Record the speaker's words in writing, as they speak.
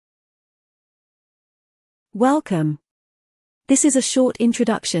Welcome. This is a short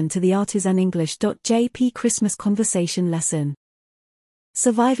introduction to the ArtisanEnglish.jp Christmas conversation lesson.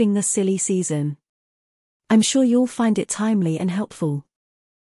 Surviving the silly season. I'm sure you'll find it timely and helpful.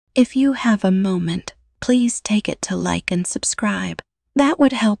 If you have a moment, please take it to like and subscribe. That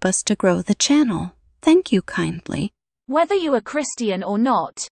would help us to grow the channel. Thank you kindly. Whether you are Christian or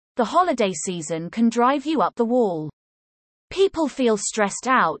not, the holiday season can drive you up the wall. People feel stressed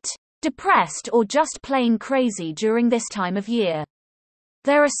out, depressed, or just plain crazy during this time of year.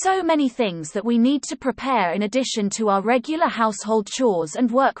 There are so many things that we need to prepare in addition to our regular household chores and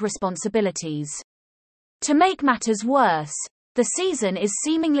work responsibilities. To make matters worse, the season is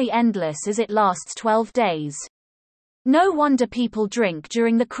seemingly endless as it lasts 12 days. No wonder people drink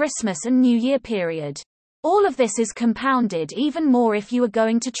during the Christmas and New Year period. All of this is compounded even more if you are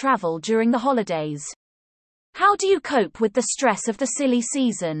going to travel during the holidays. How do you cope with the stress of the silly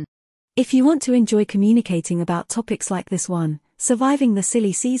season? If you want to enjoy communicating about topics like this one, surviving the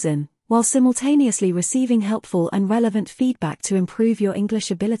silly season, while simultaneously receiving helpful and relevant feedback to improve your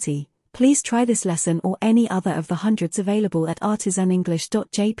English ability, please try this lesson or any other of the hundreds available at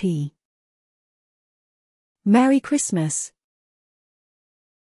ArtisanEnglish.jp. Merry Christmas!